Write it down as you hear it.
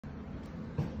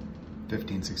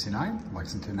1569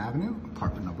 Lexington Avenue,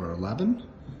 apartment number 11.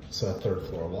 It's a third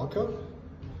floor walkout.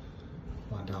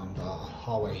 On down the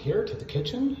hallway here to the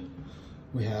kitchen.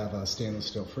 We have a stainless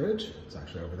steel fridge. It's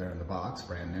actually over there in the box,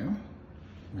 brand new.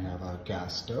 We have a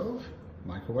gas stove,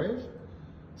 microwave,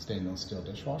 stainless steel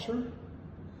dishwasher.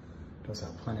 Does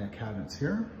have plenty of cabinets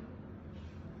here.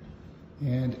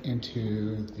 And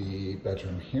into the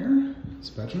bedroom here. This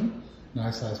bedroom,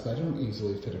 nice size bedroom,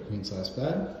 easily fit a queen size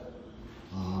bed.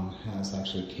 Has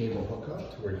actually a cable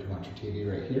hookup to where you can watch your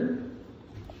TV right here.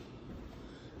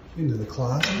 Into the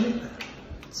closet.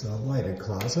 It's a lighted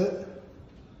closet.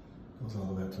 Goes all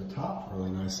the way up to the top,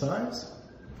 really nice size.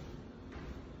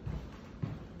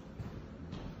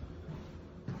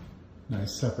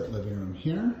 Nice separate living room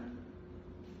here.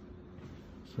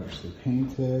 Freshly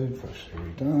painted, freshly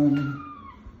redone.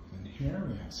 And here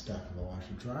we have a stackable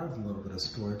washer dryer with a little bit of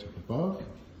storage up above.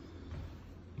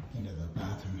 Into the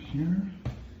bathroom here.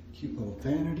 Cute little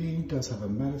vanity, does have a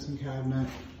medicine cabinet.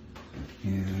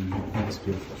 And a nice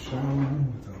beautiful shower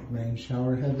with a rain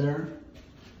shower head there.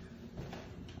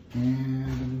 And